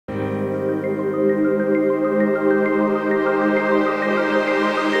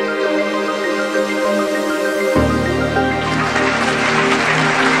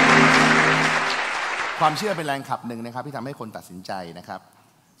ความเชื่อเป็นแรงขับหนึ่งนะครับที่ทำให้คนตัดสินใจนะครับ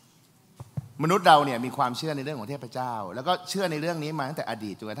มนุษย์เราเนี่ยมีความเชื่อในเรื่องของเทพเจ้าแล้วก็เชื่อในเรื่องนี้มาตั้งแต่อ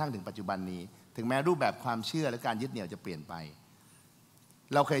ดีตจนกระทั่งถึงปัจจุบันนี้ถึงแม้รูปแบบความเชื่อและการยึดเหนี่ยวจะเปลี่ยนไป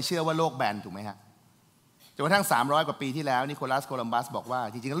เราเคยเชื่อว่าโลกแบนถูกไหมฮะจนกระทั่ง300 กว่าปีที่แล้วนิโคลัสโคลัมบัสบอกว่า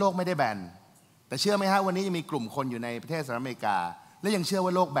จริงๆโลกไม่ได้แบนแต่เชื่อไหมฮะวันนี้ยังมีกลุ่มคนอยู่ในประเทศสหรัฐอเมริกาและยังเชื่อว่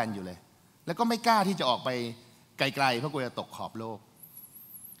าโลกแบนอยู่เลยแล้วก็ไม่กล้าที่จะออกไปไกลๆเพราะกลัวจะตกขอบโลก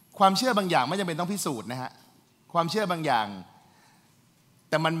ความเชื่อบางอย่างไม่จำเป็นต้องพิสูจน์นะฮะความเชื่อบางอย่าง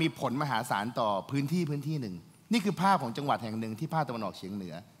แต่มันมีผลมหาศาลต่อพื้นที่หนึ่งนี่คือภาพของจังหวัดแห่งหนึ่งที่ภาคตะวันออกเฉียงเหนื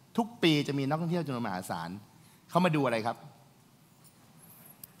อทุกปีจะมีนักท่องเที่ยวจำนวนมหาศาลเขามาดูอะไรครับ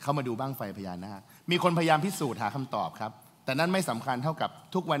เขามาดูบั้งไฟพญานาคมีคนพยายามพิสูจน์หาคำตอบครับแต่นั้นไม่สำคัญเท่ากับ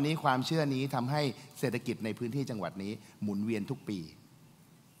ทุกวันนี้ความเชื่อนี้ทำให้เศรษฐกิจในพื้นที่จังหวัดนี้หมุนเวียนทุกปี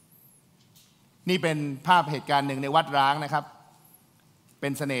นี่เป็นภาพเหตุการณ์หนึ่งในวัดร้างนะครับเ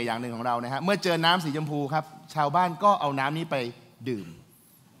ป็นเสน่ห์อย่างหนึ่งของเรานะฮะเมื่อเจอน้ำสีชมพูครับชาวบ้านก็เอาน้ำนี้ไปดื่ม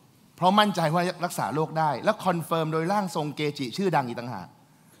เพราะมั่นใจว่ารักษาโรคได้และคอนเฟิร์มโดยร่างทรงเกจิชื่อดังอีกต่างหาก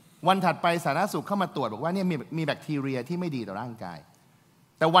วันถัดไปสาธารณสุขเข้ามาตรวจบอกว่าเนี่ยมีแบคทีเรียที่ไม่ดีต่อร่างกาย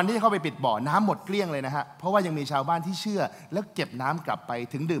แต่วันที่เข้าไปปิดบ่อน้ำหมดเกลี้ยงเลยนะฮะเพราะว่ายังมีชาวบ้านที่เชื่อแล้วเก็บน้ำกลับไป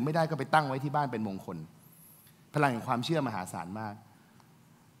ถึงดื่มไม่ได้ก็ไปตั้งไว้ที่บ้านเป็นมงคลพลังแห่งความเชื่อมหาศาลมาก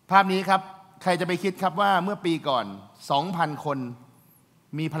ภาพนี้ครับใครจะไปคิดครับว่าเมื่อปีก่อน 2,000 คน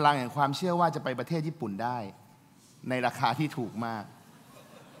มีพลังแห่งความเชื่อว่าจะไปประเทศญี่ปุ่นได้ในราคาที่ถูกมาก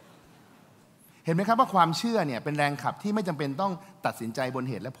เห็นไหมครับว่าความเชื่อเนี่ยเป็นแรงขับที่ไม่จำเป็นต้องตัดสินใจบน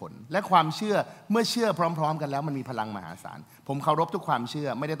เหตุและผลและความเชื่อเมื่อเชื่อพร้อมๆกันแล้วมันมีพลังมหาศาลผมเคารพทุกความเชื่อ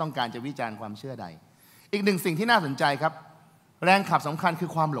ไม่ได้ต้องการจะวิจารณ์ความเชื่อใดอีกหนึ่งสิ่งที่น่าสนใจครับแรงขับสำคัญคือ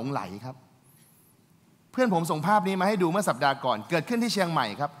ความหลงไหลครับเพื่อนผมส่งภาพนี้มาให้ดูเมื่อสัปดาห์ก่อนเกิดขึ้นที่เชียงใหม่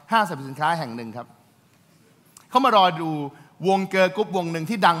ครับห้างสรรพสินค้าแห่งหนึ่งครับเขามารอดูวงเกิร์ลกรุ๊ปวงหนึ่ง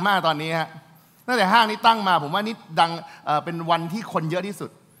ที่ดังมากตอนนี้ฮะตั้งแต่ห้างนี้ตั้งมาผมว่านี่ดังเป็นวันที่คนเยอะที่สุ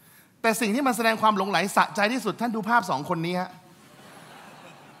ดแต่สิ่งที่มันแสดงความหลงไหลสะใจที่สุดท่านดูภาพ2 คนนี้ฮะ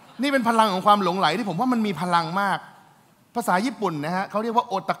นี่เป็นพลังของความหลงไหลที่ผมว่ามันมีพลังมากภาษาญี่ปุ่นนะฮะเขาเรียกว่า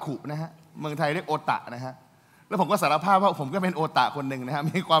โอตาคุนะฮะเมืองไทยเรียกโอตะนะฮะแล้วผมก็สารภาพว่าผมก็เป็นโอตะคนหนึ่งนะฮะ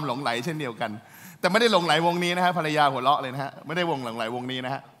มีความหลงไหลเช่นเดียวกันแต่ไม่ได้หลงไหลวงนี้นะฮะภรรยาหัวเราะเลยนะฮะไม่ได้หลงไหลวงนี้น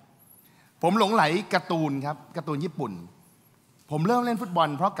ะฮะผมหลงไหลการ์ตูนครับการ์ตูนญี่ปุ่นผมเริ่มเล่นฟุตบอล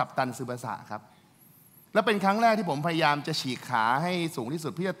เพราะกัปตันซึบาสะครับและเป็นครั้งแรกที่ผมพยายามจะฉีกขาให้สูงที่สุ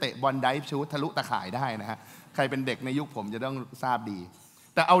ดเพื่อจะเตะบอลไดฟ์ชูตทะลุตะข่ายได้นะฮะใครเป็นเด็กในยุคผมจะต้องทราบดี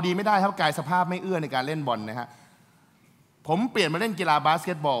แต่เอาดีไม่ได้ครับกายสภาพไม่เอื้อในการเล่นบอลนะฮะผมเปลี่ยนมาเล่นกีฬาบาสเก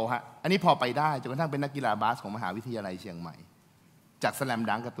ตบอลฮะอันนี้พอไปได้จนกระทั่งเป็นนักกีฬาบาสของมหาวิทยาลัยเชียงใหม่จากสแลม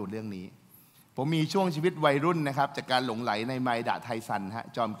ดังการ์ตูนเรื่องนี้ผมมีช่วงชีวิตวัยรุ่นนะครับจากการหลงไหลในไมดะไทซันฮะ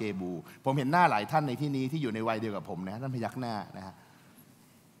จอมเกบูผมเห็นหน้าหลายท่านในที่นี้ที่อยู่ในวัยเดียวกับผมนะท่านพยักหน้านะฮะ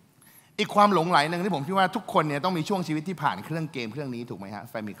อีกความหลงไหลหนึ่งที่ผมคิดว่าทุกคนเนี่ยต้องมีช่วงชีวิตที่ผ่านเครื่องเกมเครื่องนี้ถูกไหมฮะ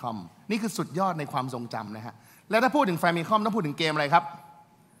แฟมิคอมนี่คือสุดยอดในความทรงจำนะฮะแล้วถ้าพูดถึงแฟมิคอมต้องพูดถึงเกมอะไรครับ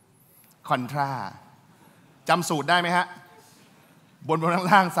คอนทราจำสูตรได้ไหมฮะบน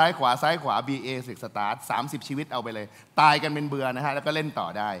ล่างซ้ายขวา BA สิกสตาร์ท30 ชีวิตเอาไปเลยตายกันเป็นเบื่อนะฮะแล้วก็เล่นต่อ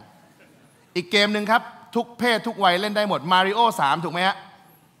ได้อีกเกมหนึ่งครับทุกเพศทุกวัยเล่นได้หมดมาริโอ3ถูกไหมฮะ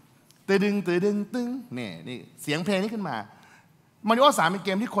ตึงนี่เสียงเพลงนี้ขึ้นมามาริโอ3เป็นเก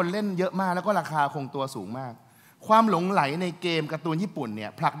มที่คนเล่นเยอะมากแล้วก็ราคาคงตัวสูงมากความหลงไหลในเกมการ์ตูนญี่ปุ่นเนี่ย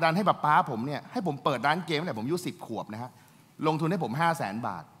ผลักดันให้ป้าผมเนี่ยให้ผมเปิดร้านเกมตั้งแต่ผมอายุ10 ขวบนะฮะลงทุนให้ผม500,000 บ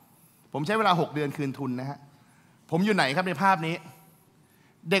าทผมใช้เวลา6 เดือนคืนทุนนะฮะผมอยู่ไหนครับในภาพนี้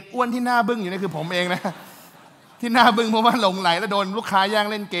เด็กอ้วนที่หน้าบึ้งอยู่นี่คือผมเองนะที่หน้าบึ้งเพราะว่าหลงไหลแล้วโดนลูกค้าแย่ง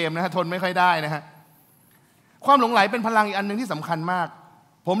เล่นเกมนะฮะทนไม่ค่อยได้นะฮะความหลงไหลเป็นพลังอีกอันหนึ่งที่สำคัญมาก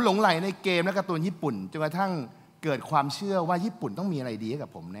ผมหลงไหลในเกมและการ์ตูนญี่ปุ่นจนกระทั่งเกิดความเชื่อว่าญี่ปุ่นต้องมีอะไรดีให้กับ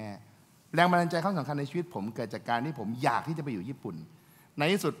ผมแน่แรงบันดาลใจครั้งสำคัญในชีวิตผมเกิดจากการที่ผมอยากที่จะไปอยู่ญี่ปุ่นใน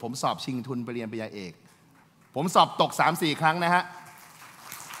ที่สุดผมสอบชิงทุนไปเรียนปริญญาเอกผมสอบตก 3-4 ครั้งนะฮะ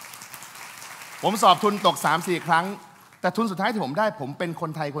ผมสอบทุนตก 3-4 ครั้งแต่ทุนสุดท้ายที่ผมได้ผมเป็นคน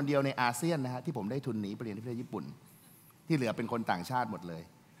ไทยคนเดียวในอาเซียนนะฮะที่ผมได้ทุนนี้ไปเรียนที่ประเทศญี่ปุ่นที่เหลือเป็นคนต่างชาติหมดเลย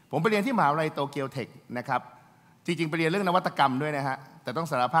ผมไปเรียนที่มหาวิทยาลัยโตเกียวเทคนะครับจริงๆไปเรียนเรื่องนวัตกรรมด้วยนะฮะแต่ต้อง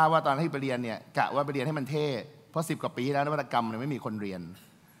สารภาพว่าตอนที่ไปเรียนเนี่ยกะว่าไปเรียนให้มันเท่เพราะ10 กว่าปีแล้วนวัตกรรมเนี่ยไม่มีคนเรียน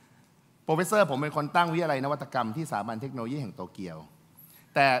โปรเฟสเซอร์ผมเป็นคนตั้งวิทยาลัยนวัตกรรมที่สถาบันเทคโนโลยีแห่งโตเกียว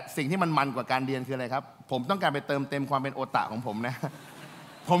แต่สิ่งที่มันกว่าการเรียนคืออะไรครับผมต้องการไปเติมเต็มความเป็นโอตะของผมนะ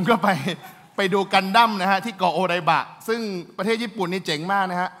ผมก็ไปดูกันดั้มนะฮะที่เกาะโอไดบะซึ่งประเทศญี่ปุ่นนี่เจ๋งมาก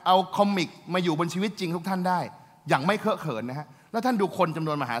นะฮะเอาคอมิกมาอยู่บนชีวิตจริงทุกท่านได้อย่างไม่เคอะเขินนะฮะแล้วท่านดูคนจำน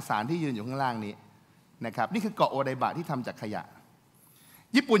วนมหาศาลที่ยืนอยู่ข้างล่างนี้นะครับนี่คือเกาะโอไดบะที่ทำจากขยะ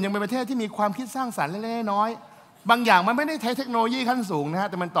ญี่ปุ่นยังเป็นประเทศที่มีความคิดสร้างสรรค์เล็กๆน้อยๆบางอย่างมันไม่ได้ใช้เทคโนโลยีขั้นสูงนะฮะ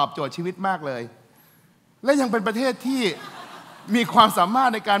แต่มันตอบโจทย์ชีวิตมากเลย และยังเป็นประเทศที่มีความสามาร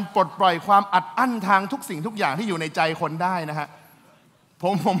ถในการปลดปล่อยความอัดอั้นทางทุกสิ่งทุกอย่างที่อยู่ในใจคนได้นะฮะ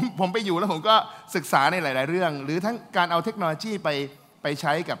ผมไปอยู่แล้วผมก็ศึกษาในหลายๆเรื่องหรือทั้งการเอาเทคโนโลยีไปใ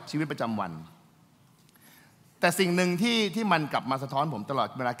ช้กับชีวิตประจำวันแต่สิ่งหนึ่งที่มันกลับมาสะท้อนผมตลอด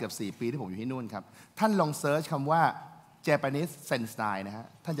เวลาเกือบ4 ปีที่ผมอยู่ที่นู่นครับท่านลองเซิร์ชคำว่า Japanese Sandstone นะฮะ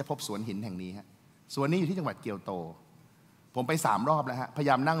ท่านจะพบสวนหินแห่งนี้ฮะสวนนี้อยู่ที่จังหวัดเกียวโตผมไป3 รอบแล้วฮะพยา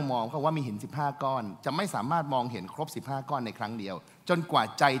ยามนั่งมองเขาว่ามีหิน15 ก้อนจะไม่สามารถมองเห็นครบ15 ก้อนในครั้งเดียวจนกว่า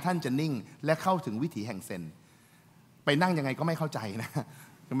ใจท่านจะนิ่งและเข้าถึงวิถีแห่งเซนไปนั่งยังไงก็ไม่เข้าใจนะ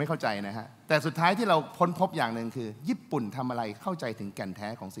ไม่เข้าใจนะฮะแต่สุดท้ายที่เราค้นพบอย่างหนึ่งคือญี่ปุ่นทำอะไรเข้าใจถึงแก่นแท้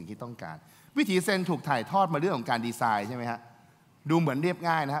ของสิ่งที่ต้องการวิถีเซนถูกถ่ายทอดมาเรื่องของการดีไซน์ใช่ไหมฮะดูเหมือนเรียบ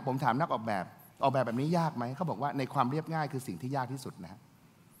ง่ายนะฮะผมถามนักออกแบบแบบนี้ยากไหมเขาบอกว่าในความเรียบง่ายคือสิ่งที่ยากที่สุดนะฮะ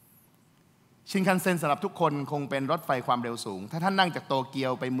ชินคันเซ็นสำหรับทุกคนคงเป็นรถไฟความเร็วสูงถ้าท่านนั่งจากโตเกีย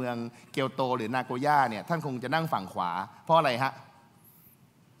วไปเมืองเกียวโตหรือนาโกย่าเนี่ยท่านคงจะนั่งฝั่งขวาเพราะอะไรฮะ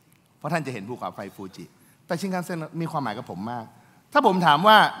เพราะท่านจะเห็นภูเขาไฟฟูจิแต่ชินคันเซ็นมีความหมายกับผมมากถ้าผมถาม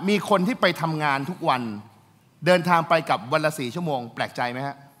ว่ามีคนที่ไปทำงานทุกวันเดินทางไปกับวันละ4 ชั่วโมงแปลกใจไหมฮ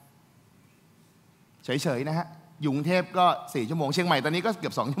ะเฉยๆนะฮะอยู่กรุงเทพก็4 ชั่วโมงเชียงใหม่ตอนนี้ก็เกื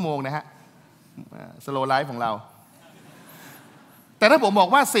อบ2 ชั่วโมงนะฮะสโลว์ไลฟ์ของเราแต่ถ้าผมบอก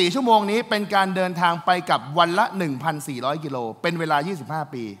ว่า4 ชั่วโมงนี้เป็นการเดินทางไปกับวันละ 1,400 กิโลเป็นเวลา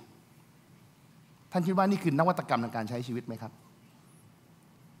25 ปีท่านคิดว่านี่คือนวัตกรรมทางการใช้ชีวิตไหมครับ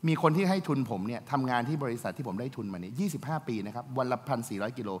มีคนที่ให้ทุนผมเนี่ยทำงานที่บริษัทที่ผมได้ทุนมาเนี่ย25 ปีนะครับวันละ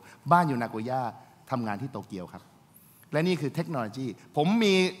 1,400 กิโลบ้านอยู่นาโกย่าทำงานที่โตเกียวครับและนี่คือเทคโนโลยีผม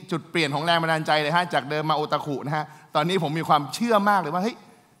มีจุดเปลี่ยนของแรงบันดาลใจเลยฮะจากเดิมมาโอตาคุนะฮะตอนนี้ผมมีความเชื่อมากเลยว่าเฮ้ย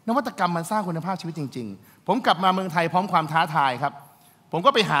นวัตกรรมมันสร้างคุณภาพชีวิตจริงๆผมกลับมาเมืองไทยพร้อมความท้าทายครับผม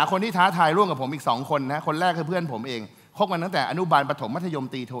ก็ไปหาคนที่ท้าทายร่วมกับผมอีก2 คนนะคนแรกคือเพื่อนผมเองคบกันตั้งแต่อนุบาลประถมมัธยม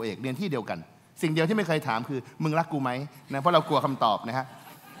ตรีโทเอกเรียนที่เดียวกันสิ่งเดียวที่ไม่เคยถามคือมึงรักกูไหมนะเพราะเรากลัวคำตอบนะฮะ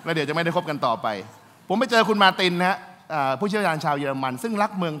แล้วเดี๋ยวจะไม่ได้คบกันต่อไปผมไปเจอคุณมาตินนะฮะผู้เชี่ยวชาญชาวเยอรมันซึ่งรั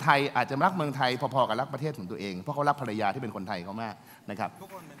กเมืองไทยอาจจะรักเมืองไทยพอๆกับรักประเทศของตัวเองเพราะเขารักภรรยาที่เป็นคนไทยเขามากนะครับ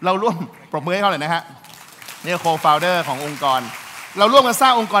เราร่วมปรบมือให้เขาเลยนะฮะนี่โคฟาวเดอร์ขององค์กรเราร่วมกันสร้า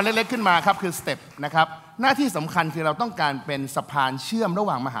งองค์กรเล็กๆขึ้นมาครับคือสเต็ปนะครับหน้าที่สำคัญคือเราต้องการเป็นสะพานเชื่อมระห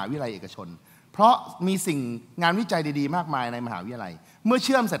ว่างมหาวิทยาลัยเอกชนเพราะมีสิ่งงานวิจัยดีๆมากมายในมหาวิทยาลัยเมื่อเ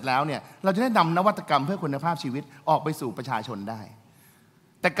ชื่อมเสร็จแล้วเนี่ยเราจะได้นำนวัตกรรมเพื่อคุณภาพชีวิตออกไปสู่ประชาชนได้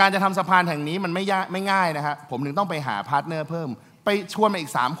แต่การจะทำสะพานแห่งนี้มันไม่ง่ายนะฮะผมถึงต้องไปหาพาร์ทเนอร์เพิ่มไปชวนมาอี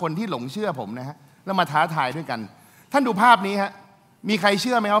ก3 คนที่หลงเชื่อผมนะฮะแล้วมาท้าทายด้วยกันท่านดูภาพนี้ฮะมีใครเ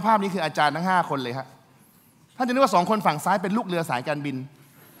ชื่อไหมว่าภาพนี้คืออาจารย์ทั้ง5 คนเลยฮะท่านจะนึกว่า2 คนฝั่งซ้ายเป็นลูกเรือสายการบิน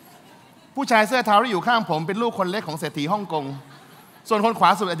ผู้ชายเสื้อเทาที่อยู่ข้างผมเป็นลูกคนเล็กของเศรษฐีฮ่องกงส่วนคนขวา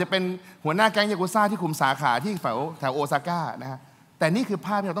สุดอาจจะเป็นหัวหน้าแก๊งยากุซ่าที่คุมสาขาที่แถวโอซาก้านะฮะแต่นี่คือภ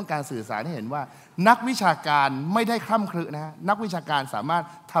าพที่เราต้องการสื่อสารให้เห็นว่านักวิชาการไม่ได้คร่ำครึนะฮะนักวิชาการสามารถ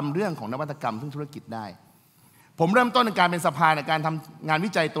ทำเรื่องของนวัตกรรมทั้งธุรกิจได้ผมเริ่มต้นในการเป็นสะพานในการทำงานวิ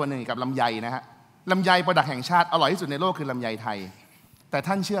จัยตัวหนึ่งกับลำไยนะฮะลำไยโปรดักต์แห่งชาติอร่อยที่สุดในโลกคือลำไยไทยแต่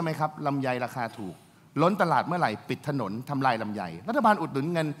ท่านเชื่อไหมครับลำไยราคาถูกล้นตลาดเมื่อไหร่ปิดถนนทำลายลำไยรัฐบาลอุดหนุน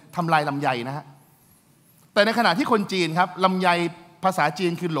เงินทำลายลำไยนะฮะแต่ในขณะที่คนจีนครับลำไยภาษาจี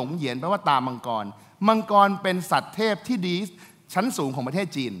นคือหลงเหยียนแปลว่าตามังกรมังกรเป็นสัตว์เทพที่ดีชั้นสูงของประเทศ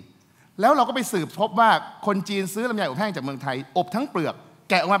จีนแล้วเราก็ไปสืบพบว่าคนจีนซื้อลำไยอบแห้งจากเมืองไทยอบทั้งเปลือก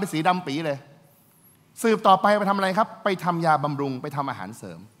แกะออกมาเป็นสีดำปีเลยสืบต่อไปทำอะไรครับไปทำยาบำรุงไปทำอาหารเส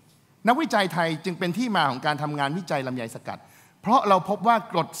ริมนักวิจัยไทยจึงเป็นที่มาของการทำงานวิจัยลำไยสกัดเพราะเราพบว่า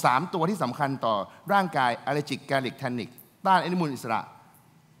กรด3 ตัวที่สำคัญต่อร่างกายอะเลร์จิกแกลิกแทนิกต้านอนุมูลอิสระ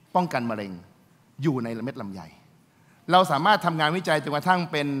ป้องกันมะเร็งอยู่ในเม็ดลำไยเราสามารถทำงานวิจัยจนกระทั่ง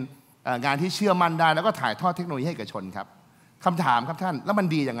เป็นงานที่เชื่อมั่นได้แล้วก็ถ่ายทอดเทคโนโลยีให้เอกชนครับคำถามครับท่านแล้วมัน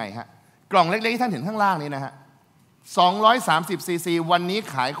ดียังไงฮะกล่องเล็กๆที่ท่านเห็นข้างล่างนี้นะฮะ230 ซีซีวันนี้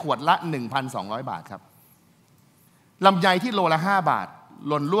ขายขวดละ 1,200 บาทครับลำไยที่โลละ5 บาท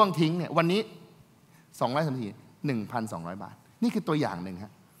หล่นล่วงทิ้งเนี่ยวันนี้230 1,200 บาทนี่คือตัวอย่างหนึ่งฮ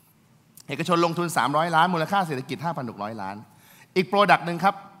ะเอกชนลงทุน300 ล้านมูลค่าเศรษฐกิจ 5,600 ล้านอีกโปรดักต์หนึ่งค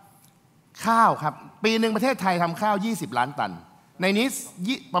รับข้าวครับปีหนึ่งประเทศไทยทำข้าว20 ล้านตันในนี้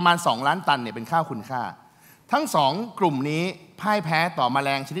ประมาณ2 ล้านตันเนี่ยเป็นข้าวคุณค่าทั้ง2 กลุ่มนี้พ่ายแพ้ต่อแมล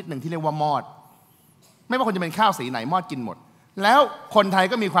งชนิดหนึ่งที่เรียกว่ามอดไม่ว่าคนจะเป็นข้าวสีไหนมอดกินหมดแล้วคนไทย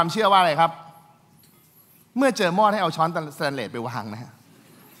ก็มีความเชื่อว่าอะไรครับเมื่อเจอมอดให้เอาช้อนสแตนเลสไปวางนะฮะ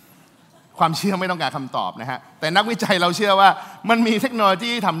ความเชื่อไม่ต้องการคำตอบนะฮะแต่นักวิจัยเราเชื่อว่ามันมีเทคโนโลยี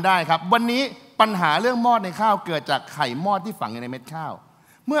ที่ทำได้ครับวันนี้ปัญหาเรื่องมอดในข้าวเกิดจากไข่มอดที่ฝังอยู่ในเม็ดข้าว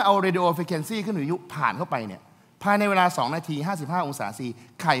เมื่อเอา radio frequency ขึ้นวิทยุผ่านเข้าไปเนี่ยภายในเวลา2 นาที 55 องศาซี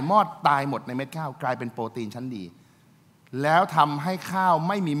ไข่มอดตายหมดในเม็ดข้าวกลายเป็นโปรตีนชั้นดีแล้วทำให้ข้าวไ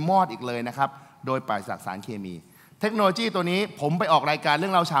ม่มีมอดอีกเลยนะครับ โดยปราศจากสารเคมี เทคโนโลยีตัวนี้ผมไปออกรายการเรื่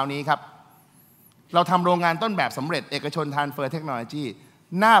องเล่าเช้านี้ครับเราทำโรงงานต้นแบบสำเร็จเอกชนทรานสเฟอร์เทคโนโลยี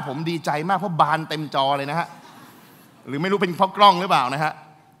หน้าผมดีใจมากเพราะบานเต็มจอเลยนะฮะหรือไม่รู้เป็นเพราะกล้องหรือเปล่านะฮะ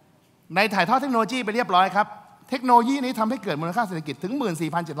ในถ่ายทอดเทคโนโลยีไปเรียบร้อยครับเทคโนโลยีนี้ทำให้เกิดมูลค่าเศรษฐกิจถึง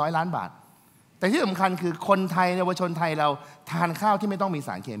 14,700 ล้านบาทแต่ที่สำคัญคือคนไทยเยาวชนไทยเราทานข้าวที่ไม่ต้องมีส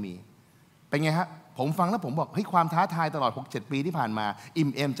ารเคมีเป็นไงฮะผมฟังแล้วผมบอกเฮ้ยความท้าทายตลอด 6-7 ปีที่ผ่านมาอิ่ม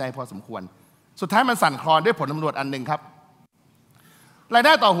เอมใจพอสมควรสุดท้ายมันสั่นคลอนด้วยผลสำรวจอันหนึ่งครับรายไ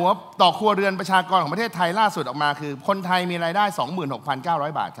ด้ต่อครัวเรือนประชากรของประเทศไทยล่าสุดออกมาคือคนไทยมีรายได้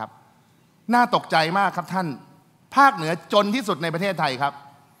 26,900 บาทครับน่าตกใจมากครับท่านภาคเหนือจนที่สุดในประเทศไทยครับ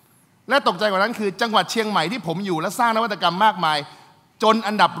และตกใจกว่านั้นคือจังหวัดเชียงใหม่ที่ผมอยู่และสร้างนวัตกรรมมากมายจน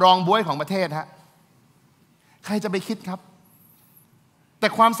อันดับรองบ๊วยของประเทศฮะใครจะไปคิดครับแต่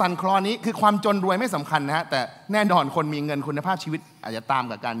ความสั่นคลอนนี้คือความจนรวยไม่สำคัญนะฮะแต่แน่นอนคนมีเงินคุณภาพชีวิตอาจจะตาม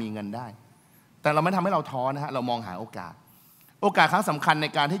กับการมีเงินได้แต่เราไม่ทำให้เราท้อนะฮะเรามองหาโอกาสครั้งสำคัญใน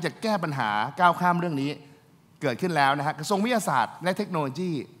การที่จะแก้ปัญหาก้าวข้ามเรื่องนี้เกิดขึ้นแล้วนะฮะกระทรวงวิทยาศาสตร์และเทคโนโล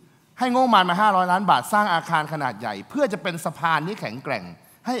ยีให้งบประมาณมา500 ล้านบาทสร้างอาคารขนาดใหญ่เพื่อจะเป็นสะพานที่แข็งแกร่ง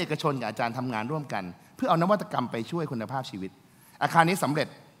ให้เอกชนกับอาจารย์ทำงานร่วมกันเพื่อเอานวัตกรรมไปช่วยคุณภาพชีวิตอาคารนี้สำเร็จ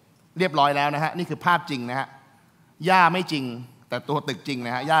เรียบร้อยแล้วนะฮะนี่คือภาพจริงนะฮะหญ้าไม่จริงแต่ตัวตึกจริงน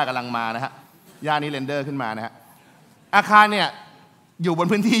ะฮะหญ้ากำลังมานะฮะหญ้านี้เรนเดอร์ขึ้นมานะฮะอาคารเนี่ยอยู่บน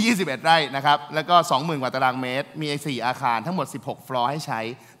พื้นที่ 21 ไร่นะครับแล้วก็ 20,000 กว่าตารางเมตรมี4อาคารทั้งหมด 16 ฟลอร์ให้ใช้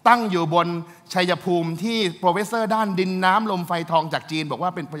ตั้งอยู่บนชัยภูมิที่โปรเฟสเซอร์ด้านดินน้ำลมไฟทองจากจีนบอกว่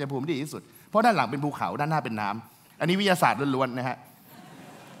าเป็นชัยภูมิที่ดีที่สุดเพราะด้านหลังเป็นภูเขาด้านหน้าเป็นน้ำอันนี้วิทยาศาสตร์ล้วนๆนะฮะ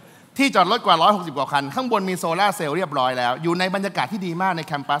ที่จอดรถกว่า160 กว่าคันข้างบนมีโซล่าร์เซลล์เรียบร้อยแล้วอยู่ในบรรยากาศที่ดีมากในแ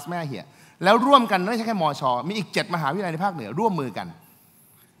คมปัสแม่เหี่ยแล้วร่วมกันไม่ใช่แค่มช.มีอีก7 มหาวิทยาลัยในภาคเหนือร่วมมือกัน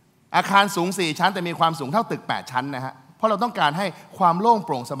อาคารสูง4 ชั้นแต่มีความสูงเท่าตึก8 ชั้นนะฮะเพราะเราต้องการให้ความโล่งโป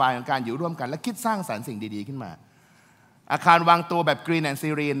ร่งสบายของการอยู่ร่วมกันและคิดสร้างสรรค์สิ่งดีๆขึ้นมาอาคารวางตัวแบบ Green and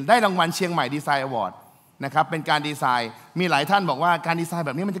Serene ได้รางวัลเชียงใหม่ดีไซน์อวอร์ดนะครับเป็นการดีไซน์มีหลายท่านบอกว่าการดีไซน์แ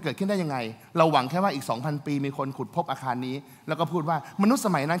บบนี้มันจะเกิดขึ้นได้ยังไงเราหวังแค่ว่าอีก 2,000 ปีมีคนขุดพบอาคารนี้แล้วก็พูดว่ามนุษย์ส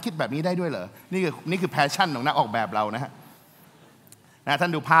มัยนั้นคิดแบบนี้ได้ด้วยเหรอนี่คือแพชชั่นของนักออกแบบเรานะฮะท่า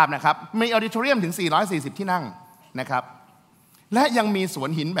นดูภาพนะครับมีออดิทอเรียมถึง440ที่นั่งนะครับและยังมีสวน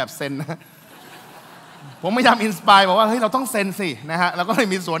หินแบบเซนผมพยายามอินสปายบอกว่าเฮ้ยเราต้องเซนสินะฮะแล้วก็เลย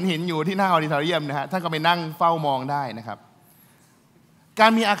มีสวนหินอยู่ที่หน้าออดิทอเรียมนะฮะท่านก็ไปนั่งเฝ้ามองได้นะครับกา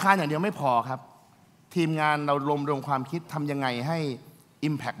รมีอาคารอย่างเดียวไม่พอครับทีมงานเรารวมความคิดทำยังไงให้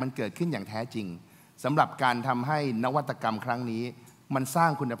Impact มันเกิดขึ้นอย่างแท้จริงสำหรับการทำให้นวัตกรรมครั้งนี้มันสร้า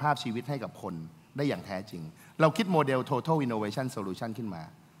งคุณภาพชีวิตให้กับคนได้อย่างแท้จริงเราคิดโมเดล Total Innovation Solution ขึ้นมา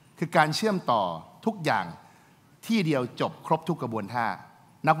คือการเชื่อมต่อทุกอย่างที่เดียวจบครบทุกกระบวนท่า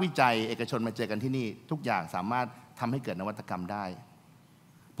นักวิจัยเอกชนมาเจอกันที่นี่ทุกอย่างสามารถทำให้เกิดนวัตกรรมได้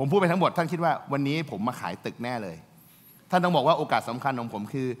ผมพูดไปทั้งหมดท่านคิดว่าวันนี้ผมมาขายตึกแน่เลยท่านต้องบอกว่าโอกาสสำคัญของผม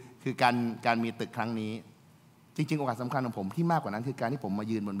คือการมีตึกครั้งนี้จริงๆโอกาสสำคัญของผมที่มากกว่านั้นคือการที่ผมมา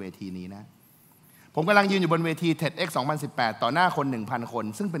ยืนบนเวทีนี้นะผมกำลังยืนอยู่บนเวที TEDxChiangMai ต่อหน้าคน 1,000 คน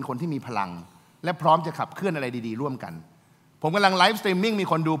ซึ่งเป็นคนที่มีพลังและพร้อมจะขับเคลื่อนอะไรดีๆร่วมกันผมกำลังไลฟ์สตรีมมิ่งมี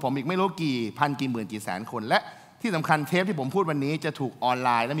คนดูผมอีกไม่รู้กี่พันกี่หมื่นกี่แสนคนและที่สำคัญเทปที่ผมพูดวันนี้จะถูกออนไล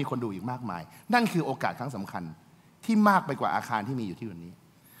น์และมีคนดูอีกมากมายนั่นคือโอกาสครั้งสำคัญที่มากไปกว่าอาคารที่มีอยู่ที่วันนี้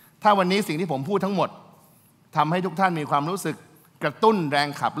ถ้าวันนี้สิ่งที่ผมพูดทั้งหมดทำให้ทุกท่านมีความรู้สึกกระตุ้นแรง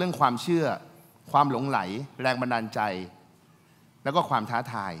ขับเรื่องความเชื่อความหลงไหลแรงบันดาลใจแล้วก็ความท้า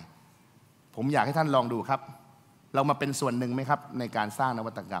ทายผมอยากให้ท่านลองดูครับเรามาเป็นส่วนหนึ่งไหมครับในการสร้างน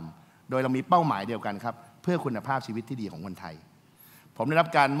วัตกรรมโดยเรามีเป้าหมายเดียวกันครับเพื่อคุณภาพชีวิตที่ดีของคนไทยผมได้รับ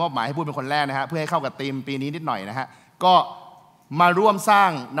การมอบหมายให้พูดเป็นคนแรกนะฮะเพื่อให้เข้ากับธีมปีนี้นิดหน่อยนะฮะก็มาร่วมสร้า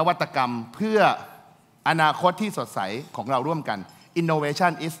งนวัตกรรมเพื่ออนาคตที่สดใสของเราร่วมกัน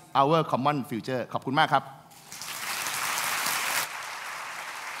Innovation is our common future ขอบคุณมากครับ